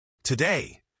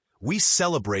Today, we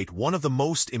celebrate one of the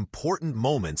most important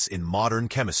moments in modern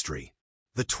chemistry.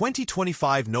 The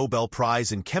 2025 Nobel Prize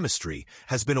in Chemistry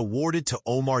has been awarded to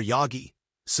Omar Yaghi,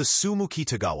 Susumu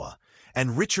Kitagawa,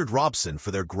 and Richard Robson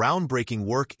for their groundbreaking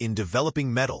work in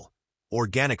developing metal,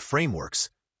 organic frameworks,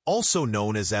 also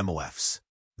known as MOFs.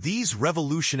 These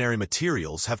revolutionary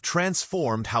materials have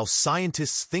transformed how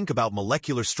scientists think about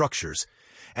molecular structures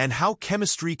and how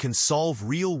chemistry can solve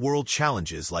real-world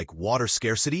challenges like water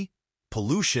scarcity,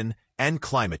 pollution, and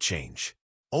climate change.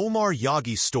 Omar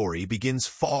Yaghi's story begins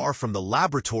far from the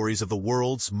laboratories of the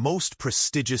world's most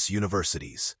prestigious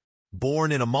universities.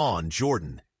 Born in Amman,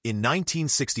 Jordan, in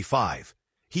 1965,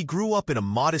 he grew up in a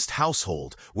modest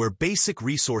household where basic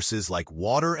resources like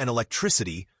water and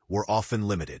electricity were often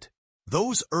limited.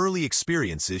 Those early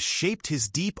experiences shaped his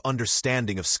deep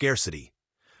understanding of scarcity,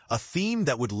 a theme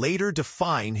that would later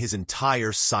define his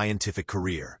entire scientific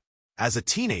career. As a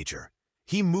teenager,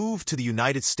 he moved to the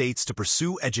United States to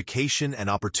pursue education and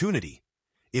opportunity,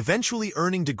 eventually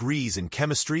earning degrees in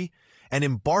chemistry and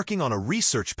embarking on a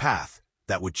research path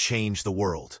that would change the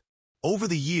world. Over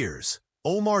the years,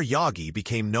 Omar Yaghi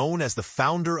became known as the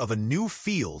founder of a new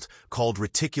field called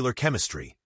reticular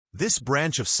chemistry. This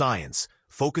branch of science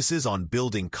focuses on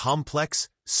building complex,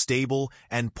 stable,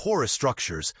 and porous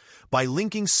structures by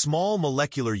linking small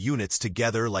molecular units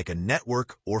together like a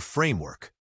network or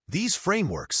framework. These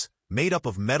frameworks, made up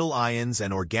of metal ions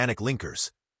and organic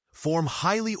linkers, form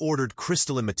highly ordered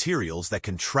crystalline materials that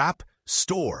can trap,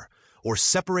 store, or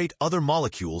separate other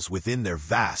molecules within their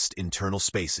vast internal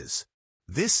spaces.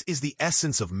 This is the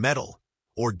essence of metal,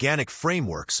 organic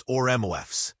frameworks, or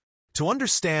MOFs. To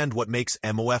understand what makes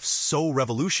MOFs so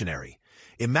revolutionary,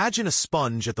 imagine a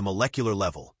sponge at the molecular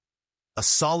level, a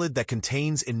solid that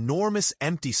contains enormous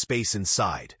empty space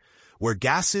inside, where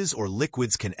gases or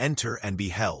liquids can enter and be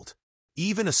held.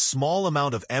 Even a small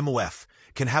amount of MOF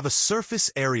can have a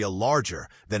surface area larger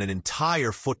than an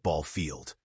entire football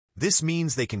field. This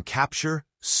means they can capture,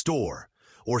 store,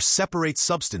 or separate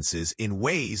substances in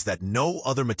ways that no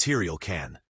other material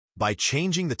can. By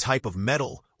changing the type of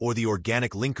metal or the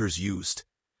organic linkers used,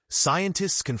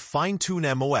 scientists can fine-tune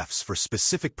MOFs for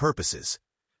specific purposes,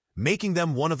 making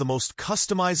them one of the most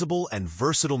customizable and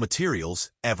versatile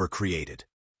materials ever created.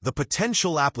 The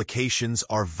potential applications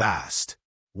are vast.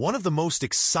 One of the most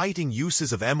exciting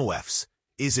uses of MOFs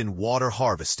is in water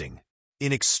harvesting.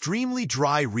 In extremely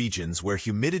dry regions where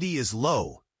humidity is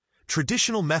low,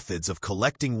 traditional methods of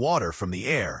collecting water from the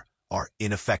air are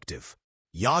ineffective.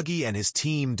 Yaghi and his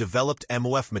team developed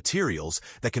MOF materials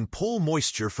that can pull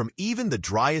moisture from even the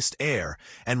driest air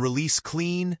and release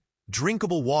clean,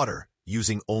 drinkable water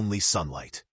using only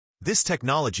sunlight. This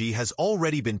technology has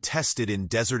already been tested in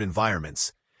desert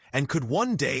environments and could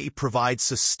one day provide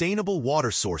sustainable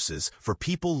water sources for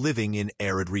people living in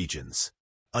arid regions.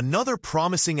 Another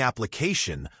promising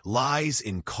application lies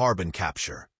in carbon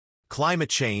capture. Climate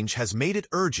change has made it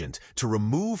urgent to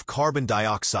remove carbon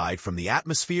dioxide from the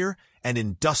atmosphere and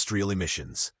industrial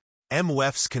emissions.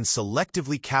 MOFs can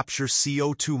selectively capture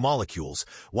CO2 molecules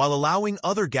while allowing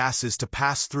other gases to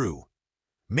pass through,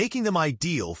 making them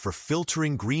ideal for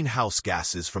filtering greenhouse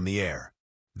gases from the air.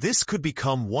 This could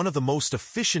become one of the most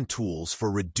efficient tools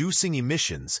for reducing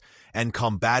emissions and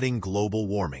combating global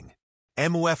warming.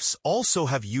 MOFs also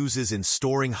have uses in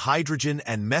storing hydrogen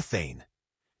and methane,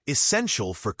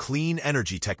 essential for clean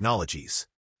energy technologies.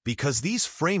 Because these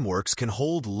frameworks can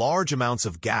hold large amounts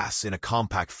of gas in a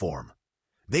compact form,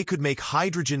 they could make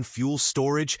hydrogen fuel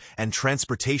storage and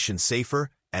transportation safer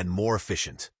and more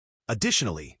efficient.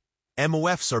 Additionally,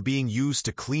 MOFs are being used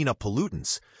to clean up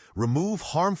pollutants, remove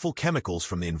harmful chemicals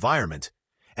from the environment,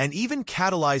 and even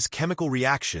catalyze chemical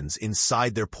reactions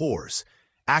inside their pores,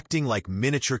 acting like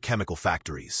miniature chemical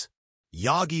factories.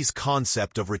 Yaghi's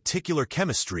concept of reticular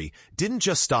chemistry didn't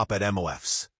just stop at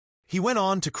MOFs. He went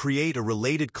on to create a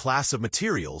related class of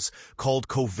materials called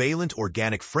covalent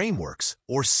organic frameworks,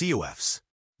 or COFs.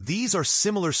 These are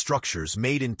similar structures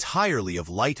made entirely of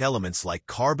light elements like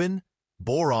carbon,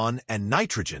 boron, and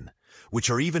nitrogen, which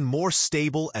are even more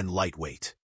stable and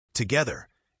lightweight. Together,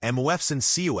 MOFs and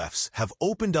COFs have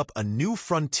opened up a new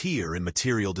frontier in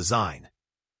material design,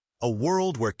 a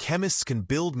world where chemists can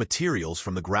build materials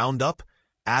from the ground up,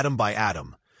 atom by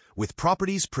atom, with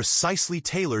properties precisely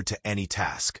tailored to any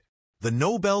task. The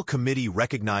Nobel Committee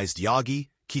recognized Yaghi,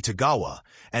 Kitagawa,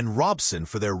 and Robson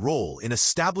for their role in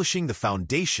establishing the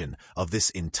foundation of this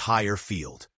entire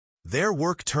field. Their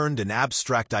work turned an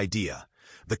abstract idea,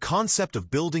 the concept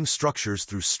of building structures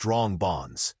through strong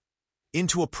bonds,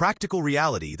 into a practical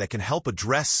reality that can help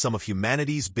address some of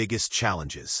humanity's biggest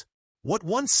challenges. What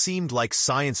once seemed like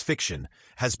science fiction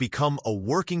has become a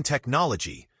working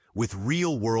technology with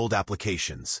real-world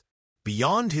applications.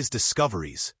 Beyond his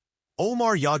discoveries,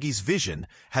 Omar Yaghi's vision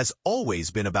has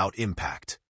always been about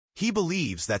impact. He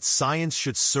believes that science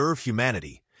should serve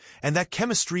humanity, and that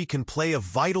chemistry can play a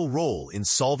vital role in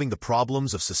solving the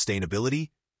problems of sustainability,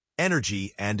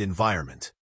 energy, and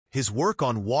environment. His work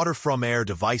on water-from-air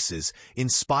devices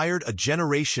inspired a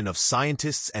generation of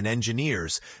scientists and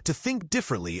engineers to think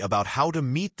differently about how to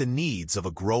meet the needs of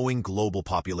a growing global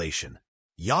population.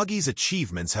 Yaghi's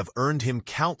achievements have earned him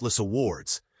countless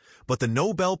awards, but the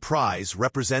Nobel Prize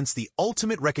represents the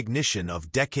ultimate recognition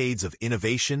of decades of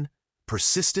innovation,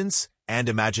 persistence, and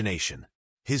imagination.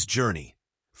 His journey,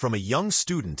 from a young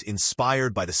student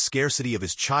inspired by the scarcity of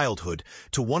his childhood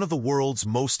to one of the world's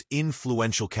most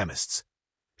influential chemists,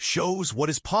 shows what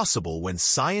is possible when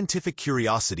scientific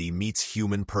curiosity meets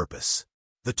human purpose.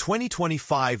 The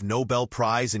 2025 Nobel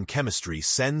Prize in Chemistry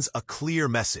sends a clear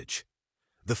message.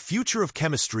 The future of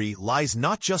chemistry lies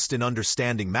not just in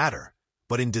understanding matter,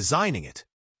 but in designing it.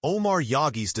 Omar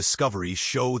Yaghi's discoveries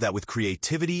show that with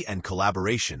creativity and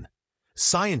collaboration,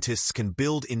 scientists can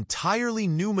build entirely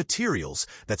new materials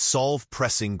that solve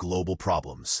pressing global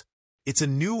problems. It's a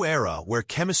new era where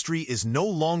chemistry is no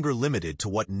longer limited to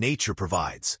what nature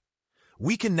provides.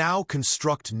 We can now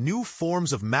construct new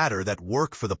forms of matter that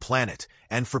work for the planet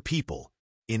and for people.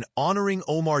 In honoring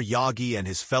Omar Yaghi and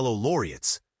his fellow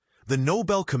laureates, the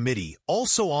Nobel Committee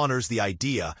also honors the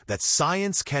idea that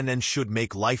science can and should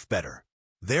make life better.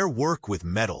 Their work with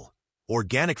metal,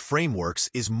 organic frameworks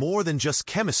is more than just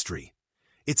chemistry.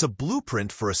 It's a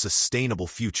blueprint for a sustainable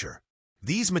future.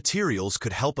 These materials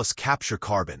could help us capture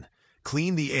carbon,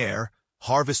 clean the air,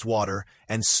 harvest water,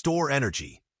 and store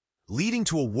energy, leading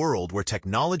to a world where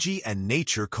technology and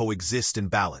nature coexist in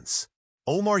balance.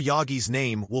 Omar Yaghi's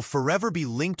name will forever be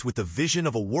linked with the vision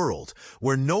of a world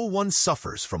where no one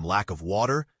suffers from lack of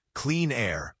water, clean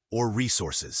air, or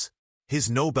resources. His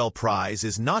Nobel Prize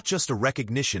is not just a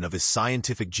recognition of his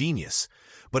scientific genius,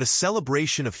 but a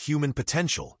celebration of human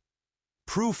potential.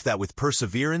 Proof that with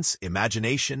perseverance,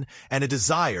 imagination, and a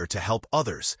desire to help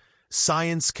others,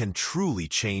 science can truly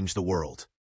change the world.